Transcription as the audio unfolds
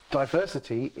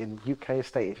Diversity in the UK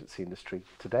estate agency industry.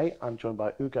 Today I'm joined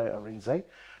by Ugo Arinzeh,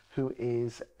 who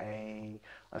is an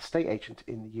estate agent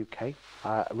in the UK,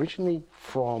 originally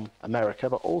from America,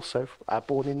 but also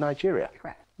born in Nigeria.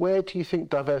 Correct. Where do you think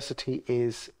diversity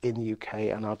is in the UK?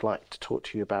 And I'd like to talk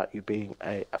to you about you being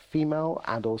a female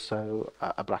and also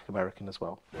a Black American as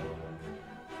well.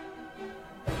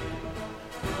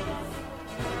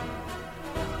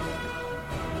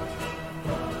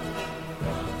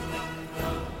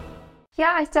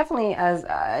 Yeah, I definitely, as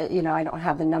I don't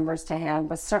have the numbers to hand,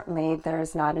 but certainly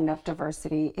there's not enough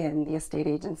diversity in the estate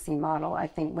agency model. I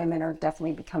think women are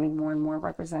definitely becoming more and more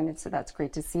represented, so that's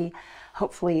great to see.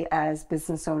 Hopefully, as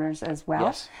business owners as well.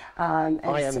 Yes. I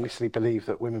honestly believe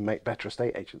that women make better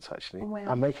estate agents. Actually, well,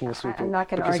 I'm making a sweeping. I'm not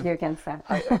going to argue against that.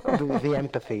 The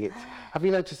empathy. Have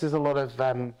you noticed there's a lot of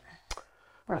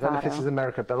I don't know if this is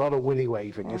America, but a lot of willy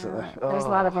waving, isn't there? There's a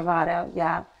lot of bravado,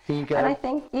 yeah. Ego. And I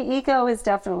think ego is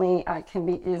definitely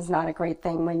is not a great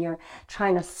thing when you're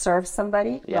trying to serve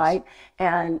somebody, yes. right?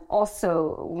 And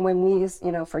also when we,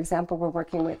 for example, we're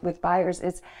working with buyers,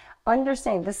 it's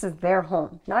understanding this is their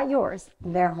home, not yours,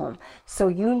 their home. So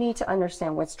you need to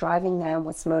understand what's driving them,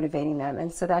 what's motivating them, and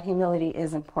so that humility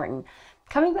is important.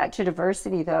 Coming back to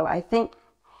diversity, though, I think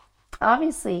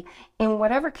obviously, in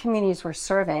whatever communities we're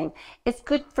serving, it's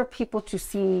good for people to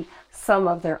see some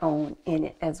of their own in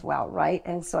it as well, right?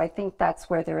 And so I think that's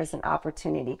where there is an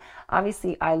opportunity.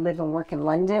 Obviously, I live and work in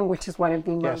London, which is one of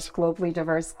the most globally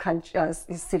diverse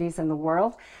cities in the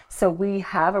world. So we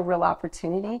have a real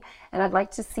opportunity, and I'd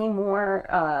like to see more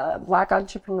Black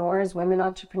entrepreneurs, women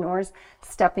entrepreneurs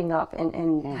stepping up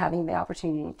and having the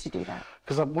opportunity to do that.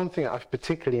 Because one thing I've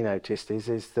particularly noticed is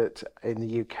that in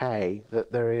the UK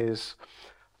that there is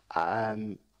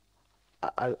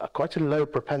quite a low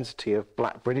propensity of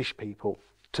Black British people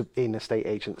in estate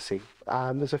agency.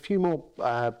 There's a few more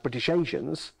British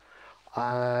Asians,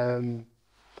 but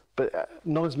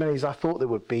not as many as I thought there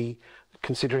would be,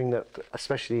 considering that,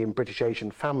 especially in British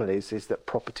Asian families, is that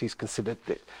property is considered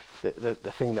the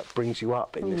thing that brings you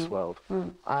up in this world.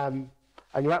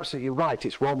 And you're absolutely right,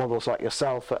 it's role models like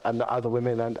yourself and other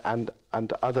women and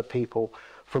other people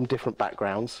from different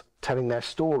backgrounds telling their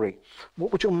story.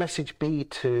 What would your message be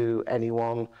to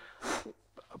anyone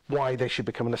why they should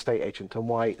become an estate agent and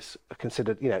why it's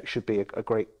considered, it should be a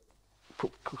great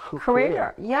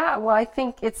career? Yeah, well, I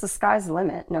think it's the sky's the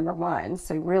limit, number one.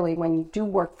 So really, when you do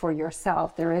work for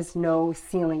yourself, there is no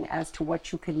ceiling as to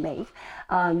what you could make.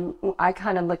 I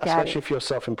kind of look at it. Especially if you're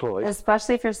self-employed.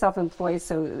 Especially if you're self-employed.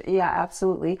 So yeah,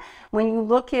 absolutely. When you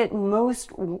look at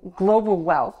most global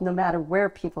wealth, no matter where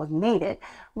people have made it,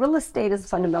 real estate is a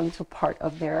fundamental part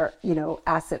of their,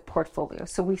 asset portfolio.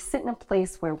 So we sit in a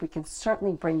place where we can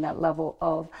certainly bring that level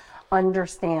of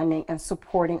understanding and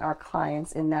supporting our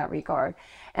clients in that regard.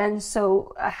 And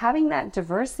so having that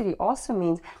diversity also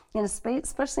means, in a space,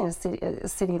 especially in a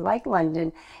city like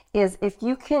London, is if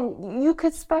you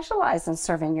could specialize in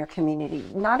serving your community,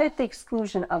 not at the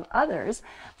exclusion of others,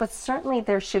 but certainly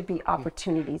there should be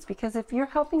opportunities, because if you're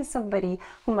helping somebody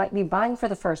who might be buying for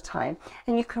the first time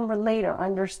and you can relate or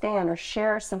understand or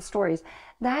share some stories,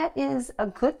 that is a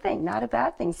good thing, not a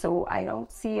bad thing. So I don't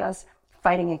see us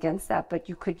fighting against that, but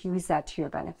you could use that to your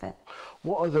benefit.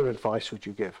 What other advice would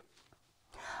you give?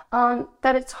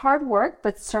 That it's hard work,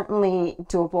 but certainly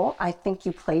doable. I think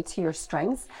you play to your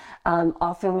strengths.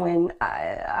 Often when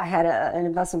I had an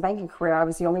investment banking career, I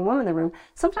was the only woman in the room.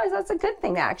 Sometimes that's a good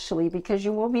thing, actually, because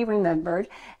you will be remembered.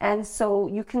 And so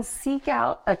you can seek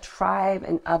out a tribe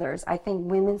and others. I think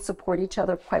women support each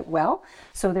other quite well.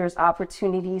 So there's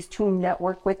opportunities to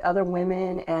network with other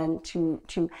women and to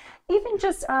even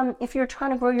just if you're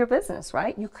trying to grow your business,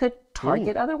 right? You could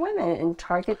target other women and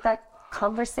target that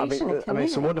conversation and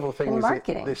community some wonderful things. and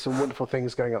marketing. There's some wonderful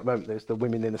things going on at the moment. There's the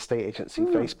Women in Estate Agency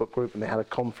Facebook group, and they had a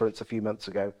conference a few months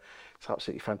ago. It's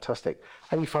absolutely fantastic.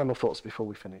 Any final thoughts before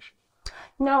we finish?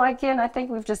 No, again, I think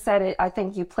we've just said it. I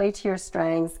think you play to your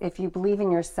strengths. If you believe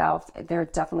in yourself, there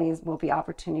definitely will be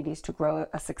opportunities to grow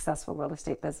a successful real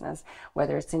estate business,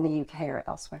 whether it's in the UK or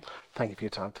elsewhere. Thank you for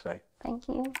your time today. Thank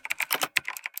you.